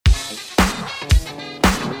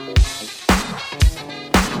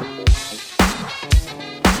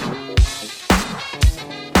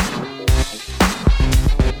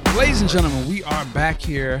gentlemen, we are back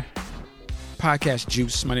here. Podcast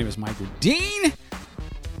Juice. My name is Michael Dean.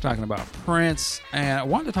 Talking about Prince, and I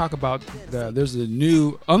wanted to talk about there's a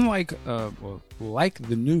new, like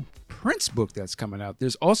the new Prince book that's coming out.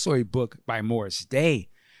 There's also a book by Morris Day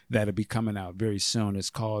that'll be coming out very soon. It's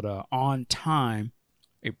called On Time: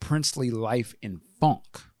 A Princely Life in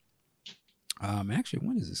Funk. Actually,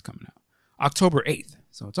 when is this coming out? October 8th.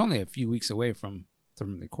 So it's only a few weeks away from the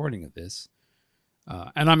recording of this.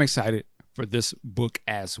 And I'm excited for this book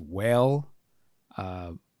as well.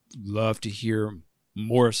 Love to hear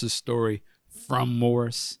Morris's story from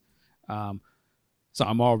Morris. So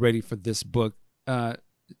I'm all ready for this book.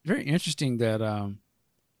 Very interesting that I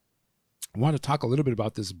want to talk a little bit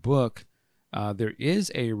about this book. There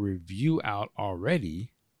is a review out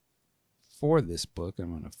already for this book.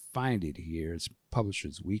 I'm going to find it here. It's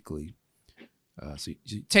Publishers Weekly. So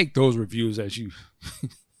you take those reviews as you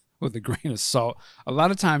with a grain of salt. A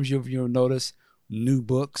lot of times you'll notice new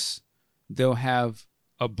books, they'll have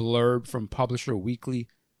a blurb from Publisher Weekly,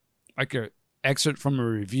 like an excerpt from a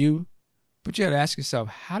review. But you got to ask yourself,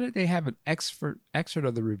 how did they have an excerpt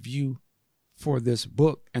of the review for this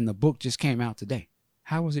book, and the book just came out today?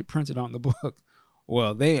 How was it printed on the book?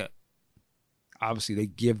 Well, they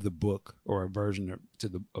give the book or a version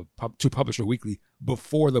to Publisher Weekly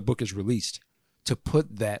before the book is released to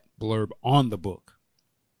put that blurb on the book.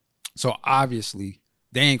 So obviously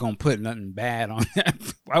they ain't gonna put nothing bad on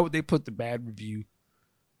that. Why would they put the bad review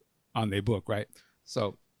on their book, right?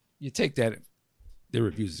 So you take that, their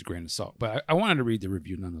reviews as a grain of salt. But I wanted to read the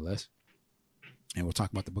review nonetheless, and we'll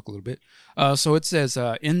talk about the book a little bit. So it says,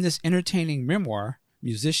 in this entertaining memoir,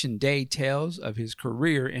 musician Day tells of his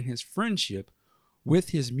career and his friendship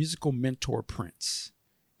with his musical mentor Prince,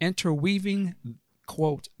 interweaving,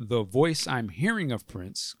 quote, the voice I'm hearing of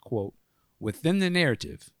Prince, quote, within the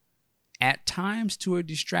narrative, at times to a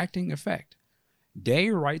distracting effect.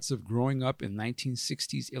 Day writes of growing up in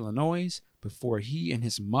 1960s Illinois before he and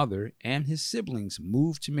his mother and his siblings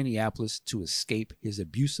moved to Minneapolis to escape his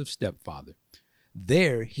abusive stepfather.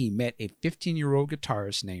 There, he met a 15-year-old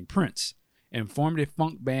guitarist named Prince and formed a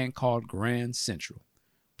funk band called Grand Central.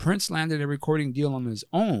 Prince landed a recording deal on his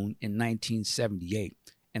own in 1978,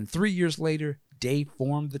 and 3 years later, Day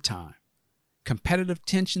formed The Time. Competitive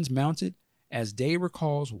tensions mounted as Day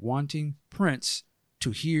recalls wanting Prince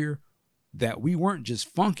to hear that we weren't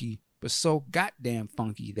just funky, but so goddamn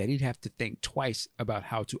funky that he'd have to think twice about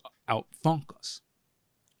how to out-funk us.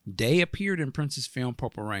 Day appeared in Prince's film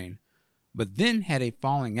Purple Rain, but then had a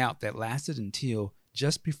falling out that lasted until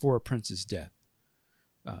just before Prince's death.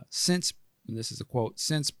 Since, and this is a quote,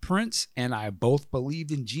 since Prince and I both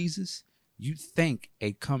believed in Jesus, you'd think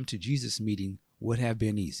a come to Jesus meeting would have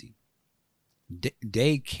been easy.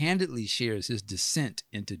 Day candidly shares his descent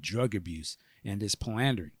into drug abuse and his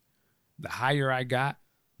philandering. The higher I got,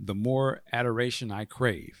 the more adoration I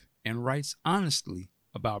crave, and writes honestly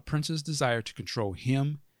about Prince's desire to control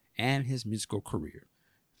him and his musical career.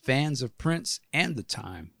 Fans of Prince and The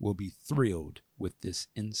Time will be thrilled with this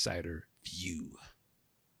insider view.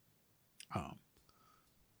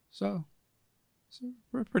 So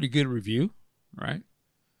a pretty good review, right?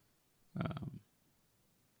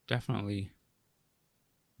 Definitely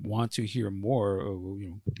want to hear more,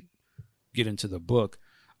 get into the book.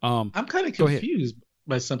 I'm kind of confused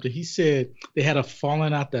by something. He said they had a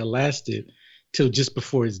falling out that lasted till just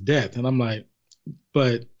before his death. And I'm like,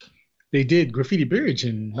 but they did Graffiti Bridge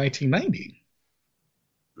in 1990.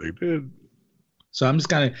 They did. So I'm just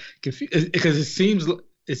kind of confused because it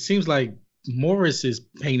seems like Morris is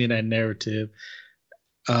painting that narrative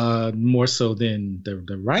more so than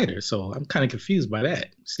the writer. So I'm kind of confused by that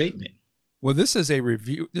statement. Well, this is a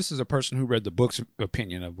review. This is a person who read the book's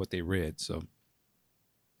opinion of what they read. So,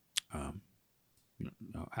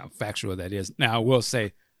 know how factual that is. Now, I will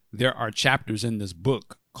say there are chapters in this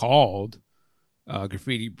book called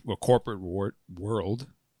Graffiti or Corporate World,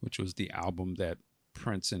 which was the album that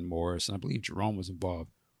Prince and Morris, and I believe Jerome was involved,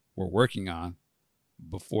 were working on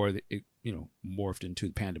before it morphed into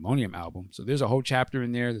the Pandemonium album. So there's a whole chapter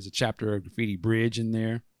in there. There's a chapter of Graffiti Bridge in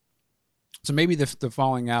there. So maybe the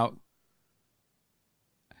falling out,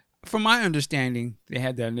 from my understanding, they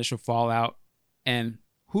had that initial fallout, and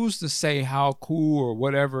who's to say how cool or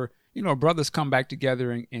whatever, brothers come back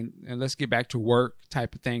together and let's get back to work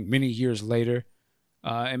type of thing many years later.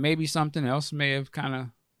 And maybe something else may have kind of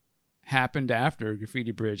happened after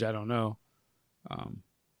Graffiti Bridge. I don't know.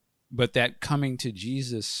 But that coming to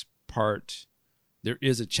Jesus part, there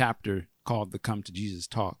is a chapter called the Come to Jesus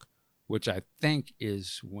Talk, which I think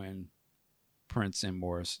is when Prince and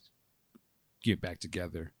Morris get back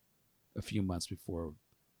together a few months before,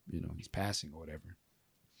 he's passing or whatever.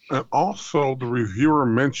 And also, the reviewer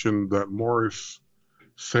mentioned that Morris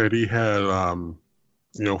said he had,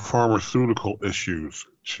 pharmaceutical issues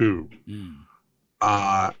too.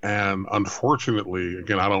 Mm. And unfortunately,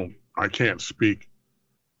 again, I can't speak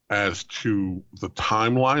as to the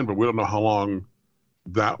timeline, but we don't know how long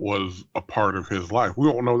that was a part of his life. We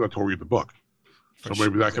won't know that till we read the book. So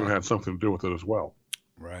maybe that could have had something to do with it as well.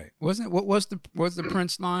 Right. What was the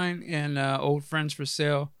Prince line in Old Friends for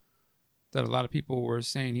Sale that a lot of people were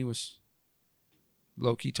saying he was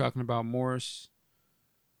low key talking about Morris?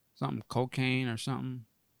 Something cocaine or something.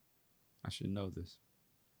 I should know this.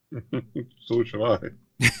 So should I.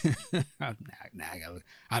 I gotta look.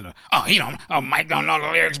 I know. Oh, he don't. Oh, Mike don't know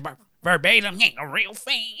the lyrics verbatim. He ain't a real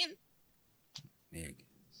fan. Nigga,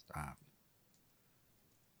 stop.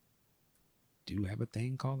 Do have a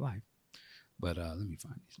thing called life. But let me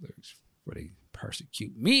find these lyrics before they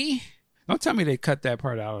persecute me. Don't tell me they cut that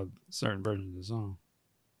part out of certain versions of the song.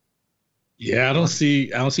 Yeah, I don't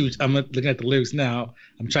see. I'm looking at the lyrics now.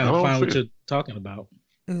 I'm trying to find what you're talking about.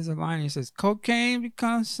 There's a line that says, "Cocaine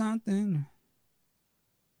becomes something."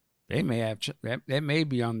 They may have that may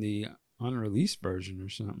be on the unreleased version or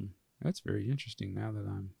something. That's very interesting. Now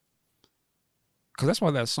that because that's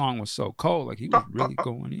why that song was so cold. Like he was really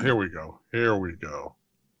going in. Here we go.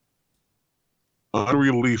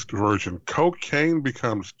 Unreleased version. Cocaine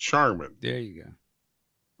becomes charming. There you go.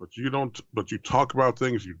 But you talk about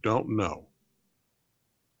things you don't know.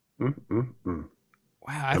 Wow.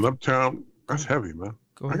 And Uptown, that's heavy, man.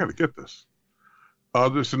 I got to get this.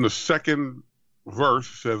 This in the second verse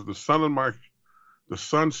says, the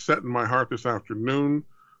sun set in my heart this afternoon,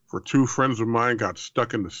 for two friends of mine got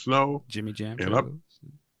stuck in the snow. Jimmy Jam. And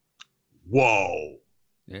whoa.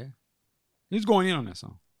 Yeah. He's going in on that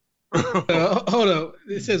song. Hold on.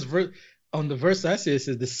 It says on the verse I said, it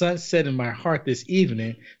says, the sun set in my heart this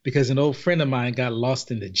evening because an old friend of mine got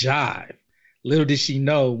lost in the jive. Little did she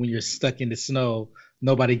know, when you're stuck in the snow,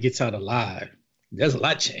 nobody gets out alive. There's a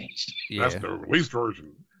lot changed. Yeah. That's the released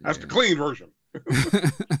version. That's the clean version.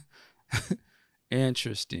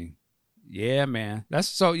 Interesting. Yeah, man. That's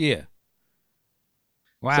so, yeah.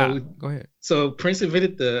 Wow. So, go ahead. So Prince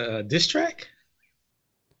invented the diss track?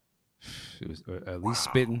 It was at least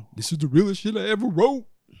spitting. This is the realest shit I ever wrote.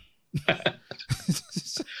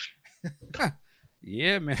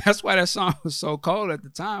 Yeah, man. That's why that song was so cold at the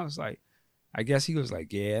time. It's like, I guess he was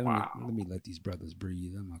like, yeah, let me let these brothers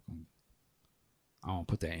breathe. I don't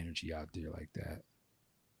put that energy out there like that.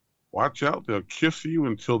 Watch out. They'll kiss you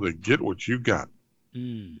until they get what you got.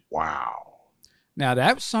 Wow. Now,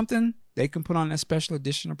 that's something they can put on that special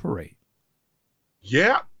edition of Parade.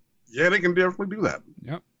 Yeah. Yeah, they can definitely do that.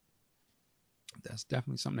 Yep. That's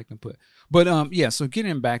definitely something they can put. But, yeah, so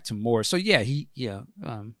getting back to more. So, yeah, I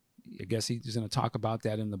guess he's going to talk about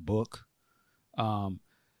that in the book.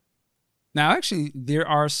 Now, actually, there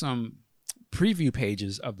are some preview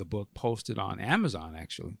pages of the book posted on Amazon,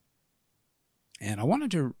 actually. And I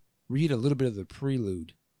wanted to read a little bit of the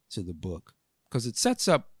prelude to the book because it sets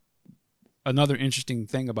up another interesting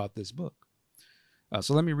thing about this book.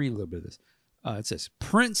 So let me read a little bit of this. It says,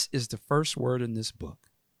 Prince is the first word in this book.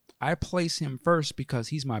 I place him first because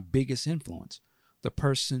he's my biggest influence, the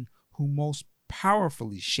person who most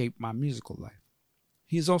powerfully shaped my musical life.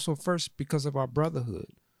 He is also first because of our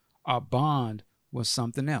brotherhood. Our bond was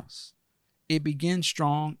something else. It began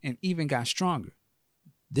strong and even got stronger.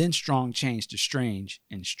 Then strong changed to strange,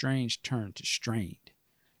 and strange turned to strained.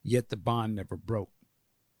 Yet the bond never broke.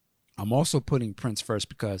 I'm also putting Prince first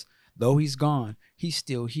because, though he's gone, he's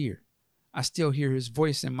still here. I still hear his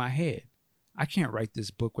voice in my head. I can't write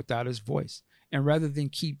this book without his voice, and rather than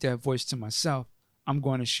keep that voice to myself, I'm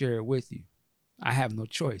going to share it with you. I have no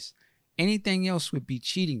choice. Anything else would be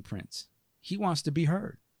cheating Prince. He wants to be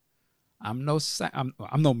heard. I'm no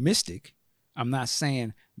mystic. I'm not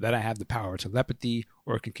saying that I have the power of telepathy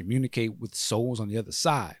or can communicate with souls on the other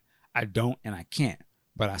side. I don't and I can't.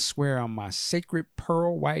 But I swear on my sacred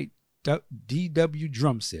pearl white DW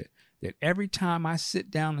drum set that every time I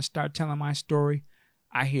sit down and start telling my story,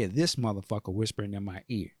 I hear this motherfucker whispering in my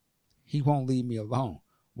ear. He won't leave me alone,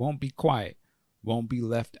 won't be quiet, won't be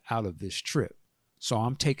left out of this trip. So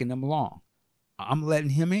I'm taking him along. I'm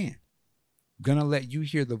letting him in. Gonna let you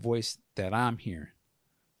hear the voice that I'm hearing.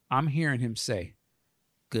 I'm hearing him say,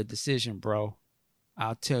 good decision, bro.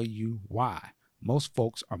 I'll tell you why. Most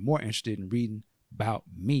folks are more interested in reading about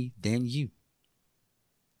me than you.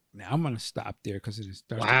 Now I'm gonna stop there because it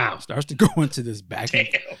starts to go into this back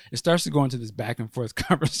and forth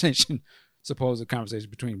conversation, supposed conversation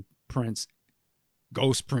between Prince,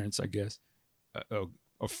 Ghost Prince, I guess,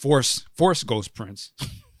 a force Ghost Prince,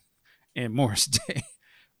 and Morris Day.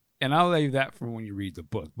 And I'll leave that for when you read the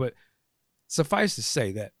book. But suffice to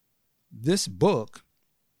say that this book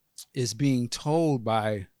is being told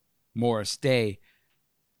by Morris Day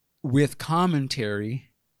with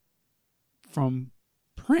commentary from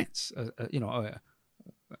Prince, I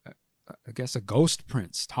guess a ghost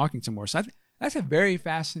Prince talking to Morris. That's a very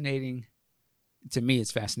fascinating, to me,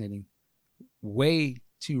 it's fascinating way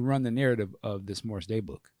to run the narrative of this Morris Day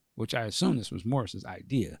book, which I assume this was Morris's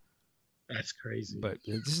idea. That's crazy. But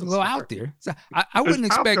it's just a little out there. So I wouldn't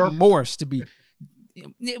expect Morris to be,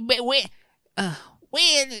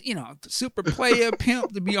 super player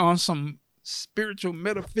pimp to be on some spiritual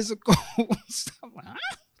metaphysical stuff.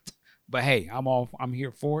 But hey, I'm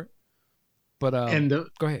here for it. But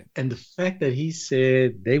go ahead. And the fact that he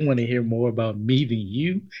said they want to hear more about me than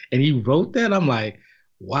you, and he wrote that, I'm like,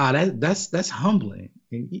 wow, that's humbling.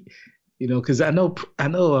 And because I know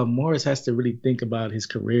Morris has to really think about his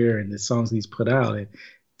career and the songs he's put out, and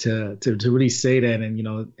to really say that and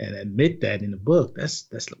and admit that in the book, that's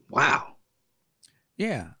wow.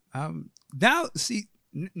 Yeah. Now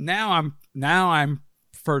I'm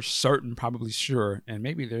first certain, probably sure, and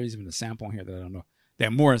maybe there's even a sample in here that I don't know,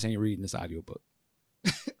 that Morris ain't reading this audiobook.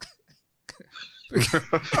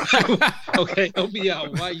 Okay, help me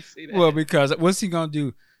out. Why you say that? Well, because what's he gonna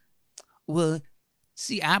do? Well,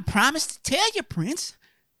 see, I promised to tell you, Prince.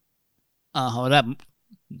 Hold up.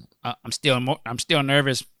 I'm still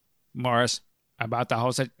nervous, Morris, about the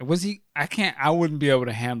whole set. I wouldn't be able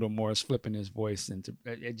to handle Morris flipping his voice into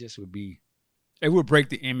it. Just would be, it would break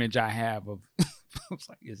the image I have of. I was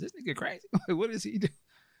like, is this nigga crazy? What does he do?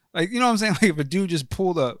 Like, you know what I'm saying? Like, if a dude just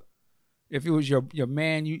pulled up, if it was your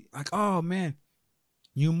man, you like, oh man,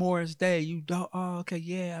 you Morris Day, oh okay,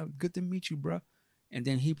 yeah, good to meet you, bro. And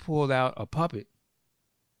then he pulled out a puppet,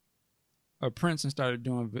 a Prince, and started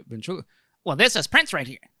doing ventriloquism. Well, this is Prince right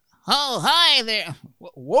here. Oh, hi there.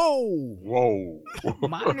 Whoa.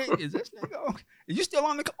 My nigga, is this nigga? Okay? Are you still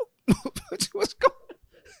on the go? What's going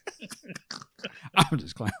on? I'm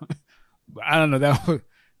just clowning. But I don't know.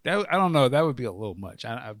 I don't know. That would be a little much.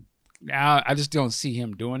 I just don't see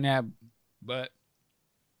him doing that. But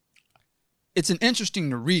it's an interesting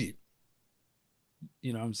to read it.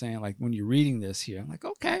 You know what I'm saying? Like when you're reading this here, I'm like,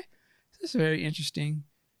 okay, this is very interesting.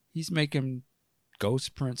 He's making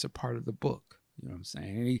Ghost Prince a part of the book. You know what I'm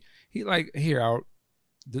saying? And he like, here, I'll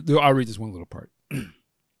read this one little part.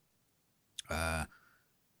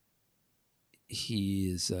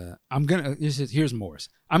 Here's Morris.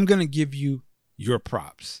 I'm going to give you your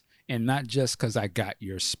props. And not just because I got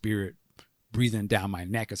your spirit breathing down my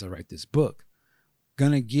neck as I write this book.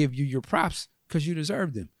 Going to give you your props because you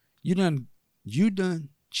deserve them. You done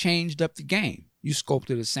changed up the game. You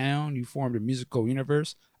sculpted a sound. You formed a musical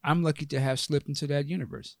universe. I'm lucky to have slipped into that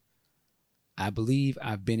universe. I believe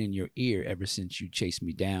I've been in your ear ever since you chased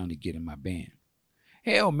me down to get in my band.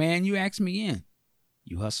 Hell, man, you asked me in.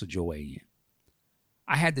 You hustled your way in.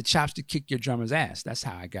 I had the chops to kick your drummer's ass. That's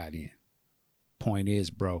how I got in. Point is,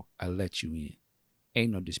 bro, I let you in.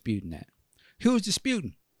 Ain't no disputing that. Who's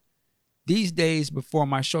disputing? These days before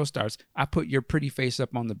my show starts, I put your pretty face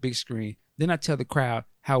up on the big screen. Then I tell the crowd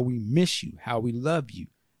how we miss you, how we love you,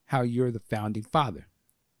 how you're the founding father.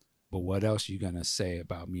 But what else you gonna say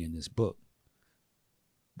about me in this book?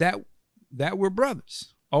 That we're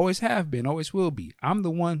brothers. Always have been, always will be. I'm the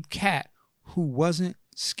one cat who wasn't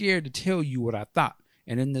scared to tell you what I thought.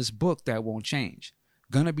 And in this book, that won't change.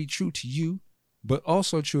 Gonna be true to you, but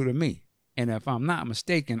also true to me. And if I'm not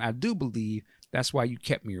mistaken, I do believe that's why you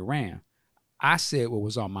kept me around. I said what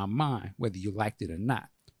was on my mind, whether you liked it or not.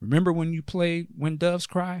 Remember when you played When Doves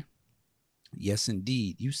Cry? Yes,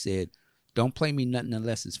 indeed. You said, don't play me nothing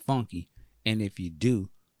unless it's funky. And if you do,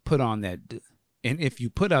 if you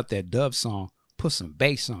put out that Dove song, put some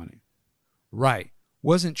bass on it. Right.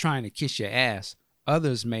 Wasn't trying to kiss your ass.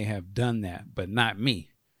 Others may have done that, but not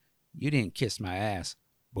me. You didn't kiss my ass.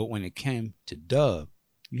 But when it came to Dove,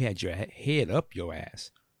 you had your head up your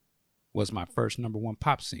ass. Was my first #1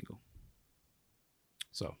 pop single.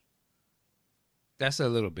 So that's a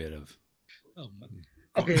little bit of. Oh my.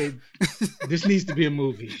 Okay, this needs to be a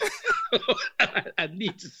movie. I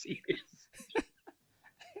need to see this.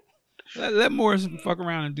 Let Morris fuck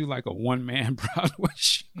around and do like a one-man Broadway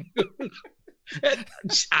show.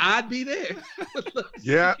 I'd be there.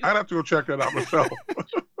 Yeah, I'd have to go check that out myself.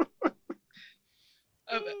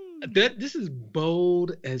 This is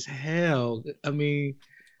bold as hell. I mean,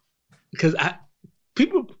 because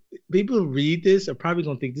people read this are probably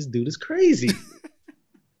gonna think this dude is crazy.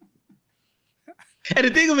 And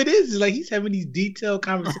the thing of it is like he's having these detailed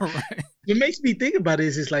conversations. Right. What makes me think about it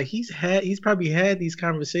is like he's probably had these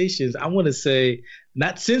conversations. I want to say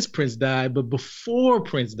not since Prince died, but before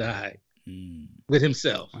Prince died with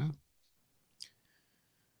himself. Wow.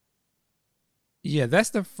 Yeah, that's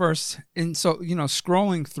the first. And so,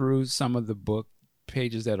 scrolling through some of the book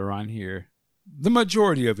pages that are on here, the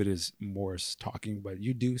majority of it is Morris talking, but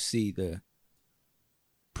you do see the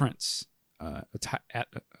Prince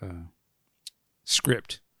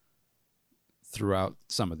script throughout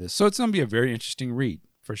some of this. So it's going to be a very interesting read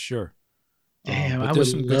for sure. Damn, I would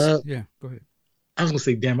love. Yeah, go ahead. I was going to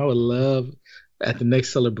say, damn, I would love at the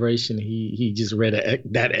next celebration he just read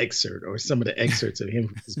that excerpt or some of the excerpts of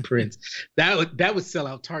him as Prince. That would sell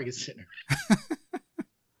out Target Center.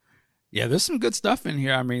 Yeah, there's some good stuff in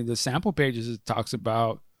here. I mean, the sample pages, it talks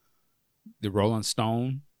about the Rolling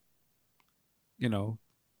Stone,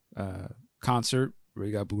 concert where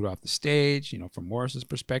he got booed off the stage. From Morris's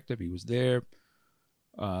perspective, he was there.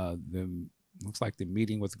 Looks like the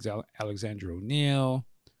meeting with Alexander O'Neal.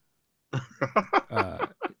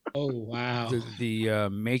 Oh wow! The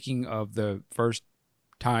making of the first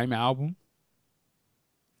Time album.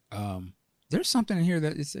 There's something in here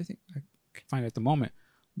that I think I can't find it at the moment.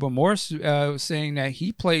 But Morris was saying that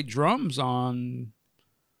he played drums on,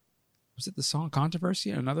 was it the song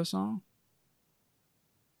Controversy? Another song?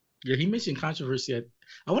 Yeah, he mentioned Controversy.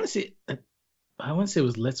 I want to say it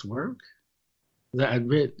was Let's Work. I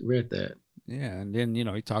read that. Yeah, and then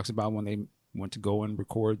he talks about when they went to go and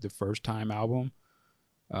record the first Time album.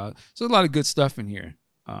 So a lot of good stuff in here.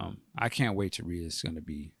 I can't wait to read it. It's going to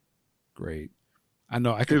be great. I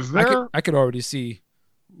know I could already see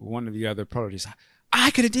one of the other prodigies. I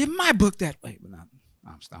could have did my book that way, but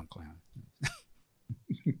I'm clowning.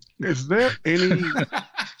 Is there any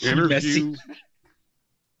interview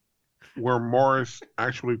where Morris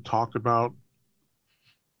actually talked about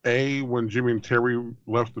A, when Jimmy and Terry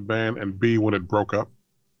left the band, and B, when it broke up?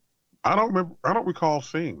 I don't recall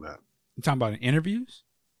seeing that. You talking about in interviews?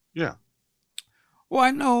 Yeah. Well,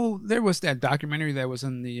 I know there was that documentary that was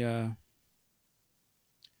in the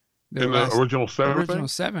original Seven. Original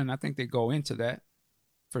Seven. I think they go into that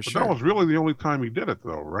for sure. That was really the only time he did it,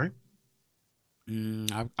 though, right?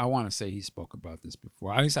 I want to say he spoke about this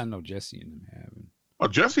before. At least I know Jesse and them have. Oh,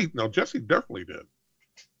 Jesse definitely did.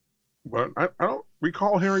 But I don't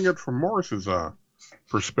recall hearing it from Morris's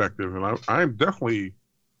perspective, and I'm definitely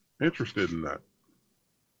interested in that.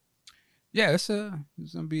 Yeah, it's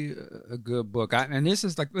gonna be a good book. And this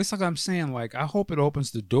is like I'm saying. Like, I hope it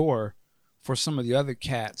opens the door for some of the other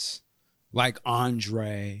cats, like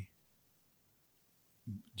Andre,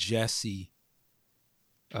 Jesse,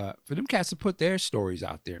 for them cats to put their stories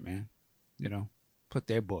out there, man. Put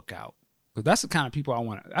their book out, because that's the kind of people I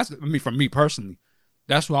want. For me personally,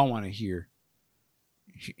 that's what I want to hear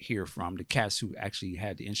from the cats who actually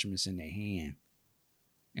had the instruments in their hand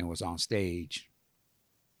and was on stage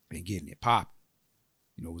and getting it pop.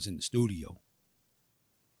 Was in the studio.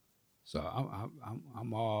 So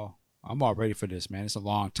I'm all ready for this, man. It's a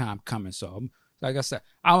long time coming. So like I said,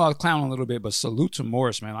 I'll clown a little bit, but salute to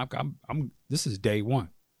Morris, man. This is day one.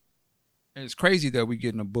 And it's crazy that we're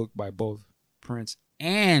getting a book by both Prince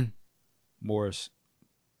and Morris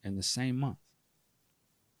in the same month.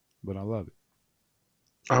 But I love it.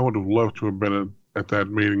 I would have loved to have been at that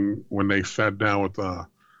meeting when they sat down with the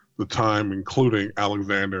Time, including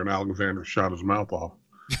Alexander, and Alexander shot his mouth off.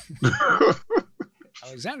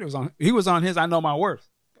 Alexander was on his I Know My Worth.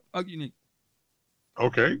 Unique.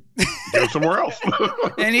 Okay, go somewhere else.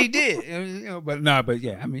 And he did, but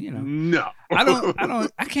yeah, I mean, no,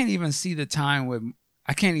 I can't even see the time with.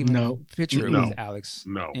 I can't even picture it with Alex.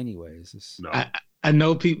 No. Anyways, no. I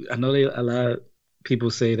know people. I know a lot of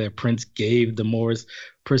people say that Prince gave the Morris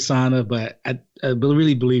persona, but I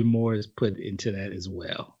really believe Morris put into that as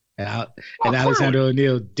well. And Alexander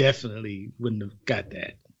O'Neal definitely wouldn't have got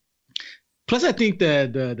that. Plus, I think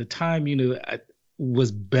that the Time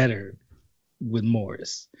was better with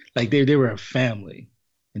Morris. Like they were a family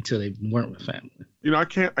until they weren't a family. I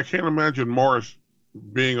can't imagine Morris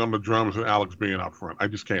being on the drums and Alex being up front. I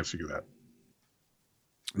just can't see that.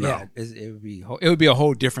 No. Yeah, it would be a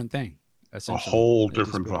whole different thing. A whole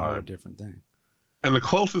different vibe. A whole different thing. And the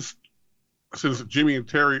closest, since Jimmy and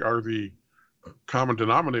Terry are the common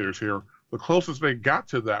denominators here, the closest they got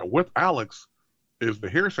to that with Alex is the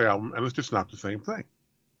Hearsay album, and it's just not the same thing.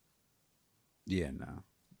 Yeah, no.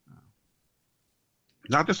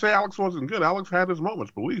 Not to say Alex wasn't good. Alex had his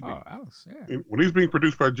moments, believe me. Oh, Alex, yeah. When he's being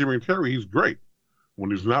produced by Jimmy and Terry, he's great.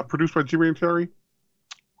 When he's not produced by Jimmy and Terry,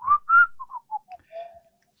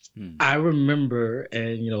 I remember,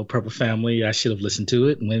 and Purple Family, I should have listened to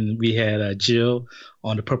it when we had Jill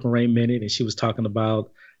on the Purple Rain Minute, and she was talking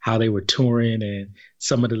about how they were touring, and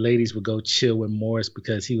some of the ladies would go chill with Morris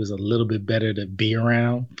because he was a little bit better to be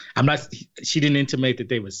around. She didn't intimate that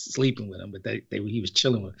they were sleeping with him, but he was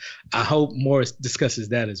chilling with him. I hope Morris discusses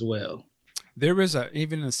that as well. There is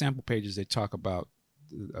even in the sample pages, they talk about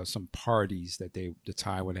some parties that the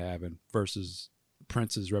Thai would have, and versus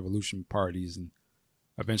Prince's revolution parties, and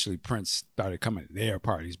eventually Prince started coming to their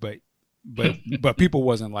parties, but people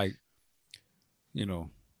wasn't like,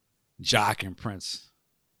 jocking Prince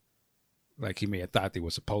like he may have thought they were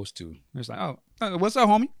supposed to. It's like, oh, what's up,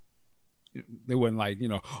 homie? They wasn't like,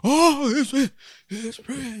 oh, it's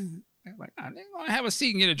Prince. They're like, they're gonna have a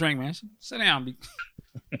seat and get a drink, man. Sit down.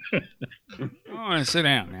 Sit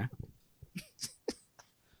down, man.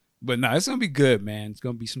 But no, it's gonna be good, man. It's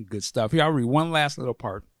gonna be some good stuff. Here, I'll read one last little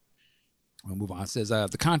part. We'll move on. It says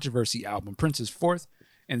the Controversy album, Prince's fourth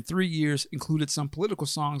in 3 years, included some political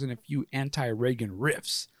songs and a few anti-Reagan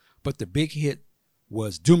riffs. But the big hit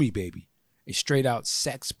was Do Me Baby, a straight-out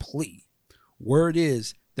sex plea. Word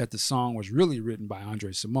is that the song was really written by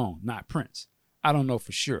Andre Simone, not Prince. I don't know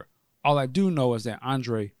for sure. All I do know is that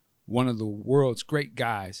Andre, one of the world's great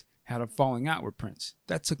guys, had a falling out with Prince.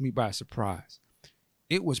 That took me by surprise.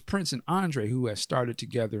 It was Prince and Andre who had started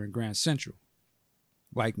together in Grand Central.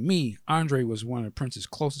 Like me, Andre was one of Prince's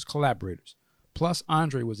closest collaborators. Plus,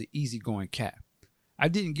 Andre was an easygoing cat. I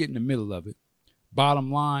didn't get in the middle of it.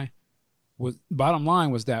 Bottom line was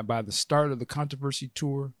that by the start of the Controversy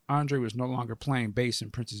tour, Andre was no longer playing bass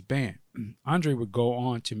in Prince's band. Andre would go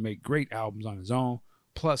on to make great albums on his own,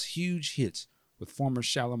 plus huge hits with former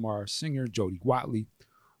Shalimar singer Jody Watley,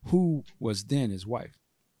 who was then his wife.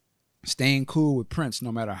 Staying cool with Prince,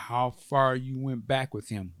 no matter how far you went back with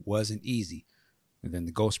him, wasn't easy. And then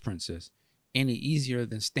the Ghost Prince says, any easier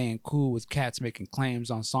than staying cool with cats making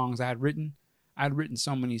claims on songs I'd written? I'd written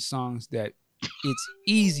so many songs that it's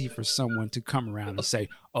easy for someone to come around and say,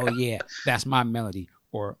 oh yeah, that's my melody,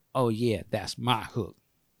 or oh yeah, that's my hook.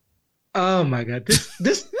 Oh my God, this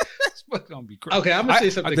that's what's gonna be crazy. Okay, I'm gonna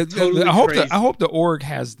say something totally crazy. I hope the org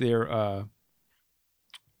has their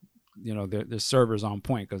their servers on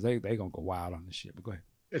point, because they gonna go wild on this shit. But go ahead.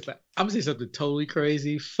 It's like, I'm gonna say something totally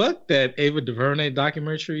crazy. Fuck that Ava DuVernay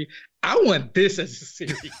documentary. I want this as a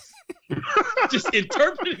series. Just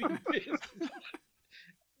interpreting this.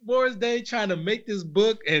 Morris Day trying to make this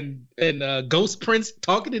book, and Ghost Prince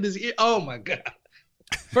talking in his ear. Oh my God.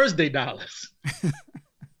 First day dollars.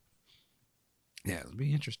 Yeah, it'll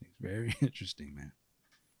be interesting. Very interesting,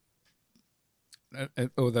 man.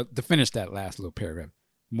 To finish that last little paragraph,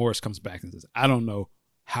 Morris comes back and says, I don't know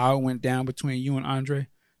how it went down between you and Andre.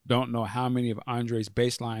 Don't know how many of Andre's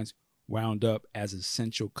bass lines wound up as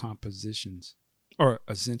essential compositions or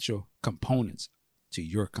essential components to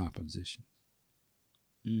your composition.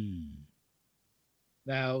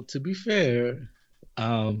 Now, to be fair,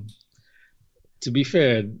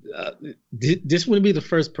 this wouldn't be the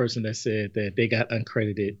first person that said that they got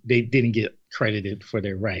uncredited. They didn't get credited for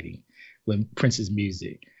their writing with Prince's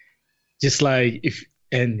music. Just like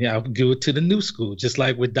I'll go to the new school, just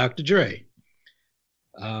like with Dr. Dre.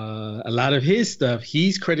 A lot of his stuff,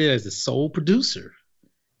 he's credited as the sole producer,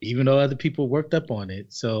 even though other people worked up on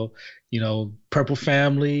it. So, Purple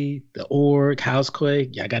Family, The Org,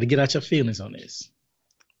 Housequake, y'all got to get out your feelings on this.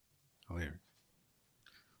 Oh, yeah.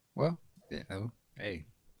 Well, hey,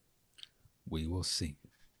 we will see.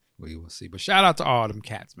 We will see. But shout out to all them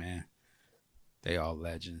cats, man. They all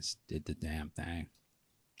legends. Did the damn thing.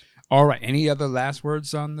 All right. Any other last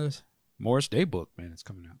words on this Morris Day book, man? It's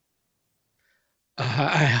coming out.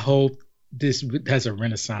 I hope this has a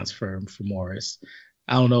renaissance for Morris.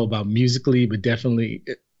 I don't know about musically, but definitely,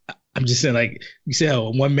 I'm just saying, like you said, a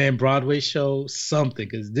one-man Broadway show, something,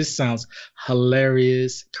 because this sounds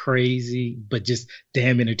hilarious, crazy, but just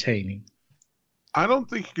damn entertaining. I don't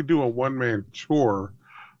think he could do a one-man tour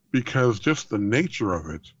because just the nature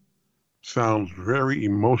of it sounds very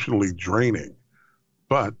emotionally draining.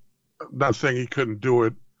 But I'm not saying he couldn't do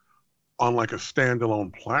it on like a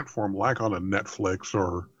standalone platform, like on a Netflix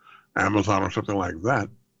or Amazon or something like that,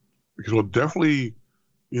 because we'll definitely,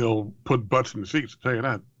 put butts in the seats. I'll tell you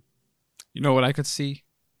that. You know what I could see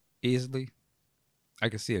easily? I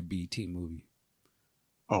could see a BT movie.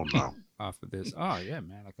 Oh no! Off of this. Oh yeah,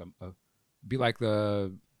 man. Like be like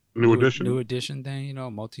the New Edition. New Edition thing.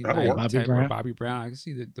 Multi-night Bobby Brown. I can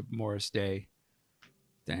see the Morris Day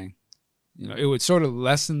thing. It would sort of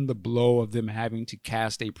lessen the blow of them having to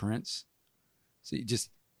cast a Prince. So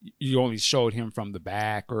you only showed him from the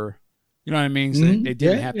back, or you know what I mean. So they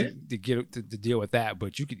didn't have to get to deal with that.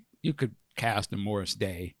 But you could cast a Morris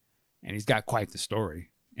Day, and he's got quite the story,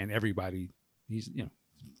 and everybody he's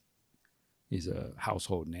a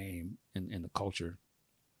household name in the culture.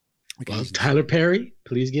 Well, Tyler Perry,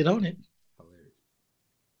 please get on it.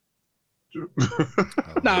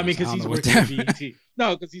 No, I mean, because he's working with BET.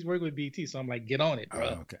 No, because he's working with BET. So I'm like, get on it,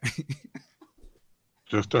 bro. Okay.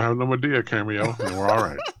 Just to have no Medea cameo, and we're all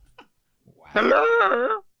right.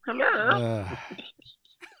 Wow. Hello.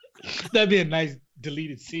 That'd be a nice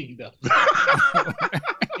deleted scene, though.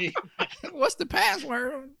 What's the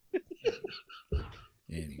password?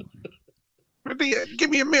 Anyway. Medea, give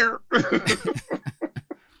me a mirror.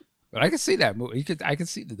 But I can see that movie. I can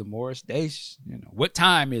see the Morris Day. What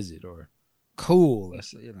time is it? Or cool.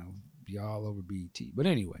 Let's be all over BET. But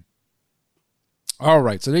anyway. All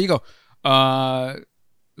right. So there you go.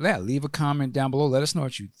 Leave a comment down below. Let us know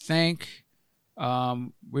what you think.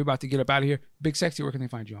 We're about to get up out of here. Big Sexy, where can they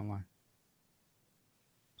find you online?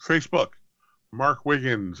 Facebook, Mark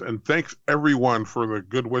Wiggins, and thanks everyone for the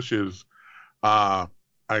good wishes I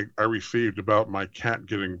received about my cat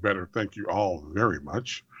getting better. Thank you all very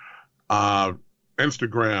much.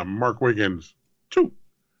 Instagram, Mark Wiggins 2,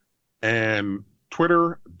 and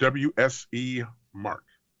Twitter, WSE Mark.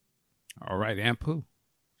 All right, and Pooh.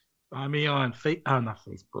 Find me on not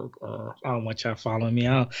Facebook. I don't want y'all following me.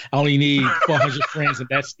 I only need 400 friends, and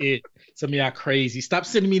that's it. Some of y'all crazy. Stop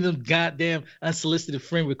sending me them goddamn unsolicited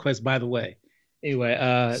friend requests, by the way. Anyway,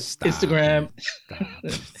 Instagram.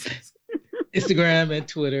 Instagram and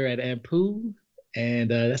Twitter at Ampoo. And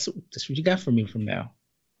that's what you got for me from now.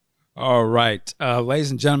 All right.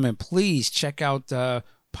 Ladies and gentlemen, please check out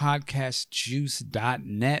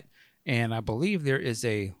podcastjuice.net. And I believe there is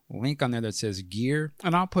a link on there that says gear.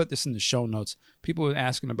 And I'll put this in the show notes. People are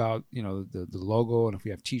asking about, the logo and if we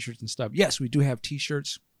have T-shirts and stuff. Yes, we do have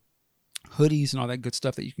T-shirts, hoodies, and all that good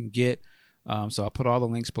stuff that you can get. So I'll put all the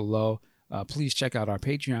links below. Please check out our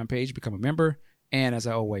Patreon page, become a member. And as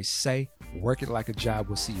I always say, work it like a job.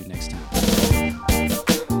 We'll see you next time.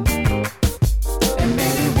 And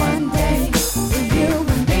maybe one day, you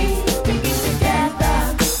and me can be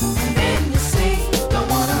together. And then you see, don't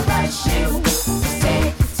wanna rush you. Just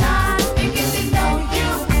take your time and get to know you.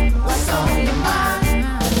 What's on your mind?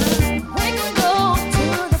 We can go to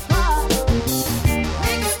the park. We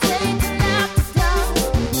can stay till after dark.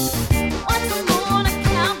 Watch the moon and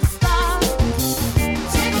count the stars.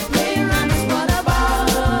 Take a play around this water bar.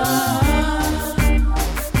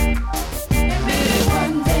 And maybe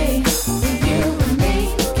one day, you and me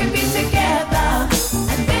can be together.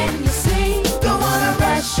 And then you see, don't wanna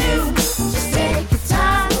rush you. Just take your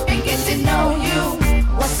time and get to know you.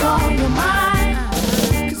 What's on your mind?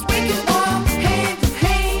 'Cause we can walk hand in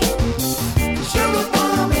hand. 'Cause you're a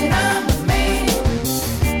woman, I'm a man.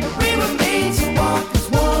 And we were made to walk as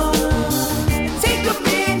one. And take a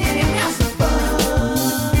minute and have some fun.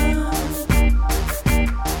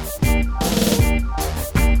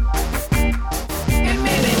 And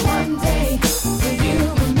maybe one day, you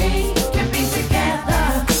and me can be together.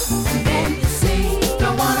 And then you see,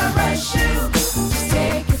 don't wanna rush you. Just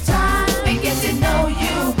take your time and get to know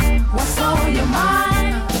you. What's on your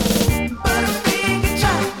mind? But I'm being a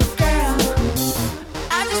chocolate girl.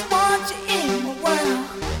 I just want you in my world.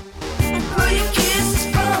 And blow your kisses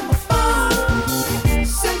from afar.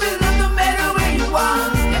 Simply love no matter where you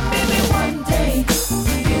are. And maybe one day,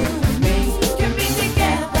 you and me can be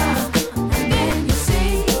together. And then you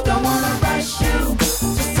see, don't wanna rush you.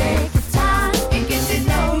 Just take your time and get to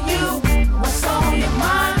know you. What's on your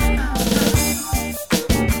mind?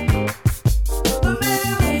 No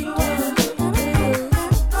matter where you are.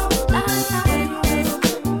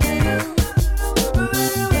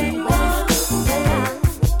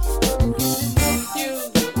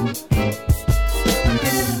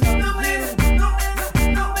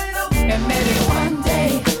 And maybe one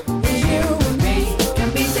day, you and me can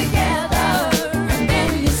be together. And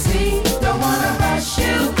then you see, don't wanna rush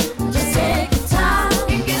you. Just take your time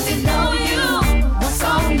and get to know you. What's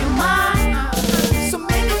on your mind? So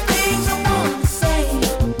many things I wanna say.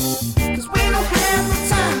 'Cause we don't have the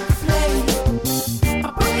time to play. I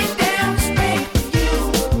put it down straight for you.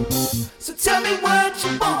 So tell me what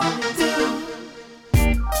you wanna do.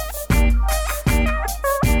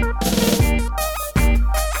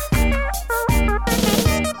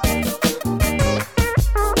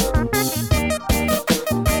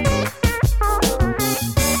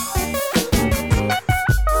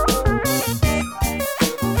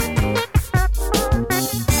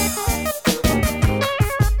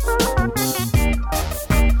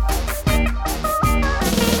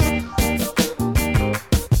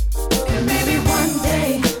 And maybe one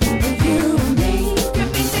day,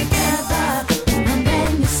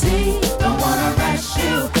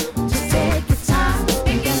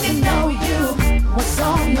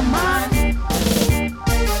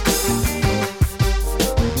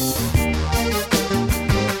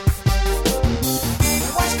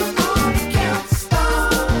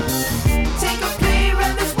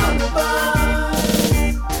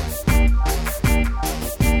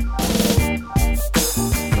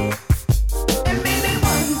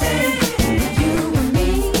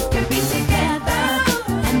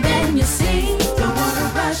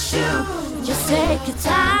 Just take your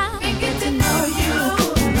time.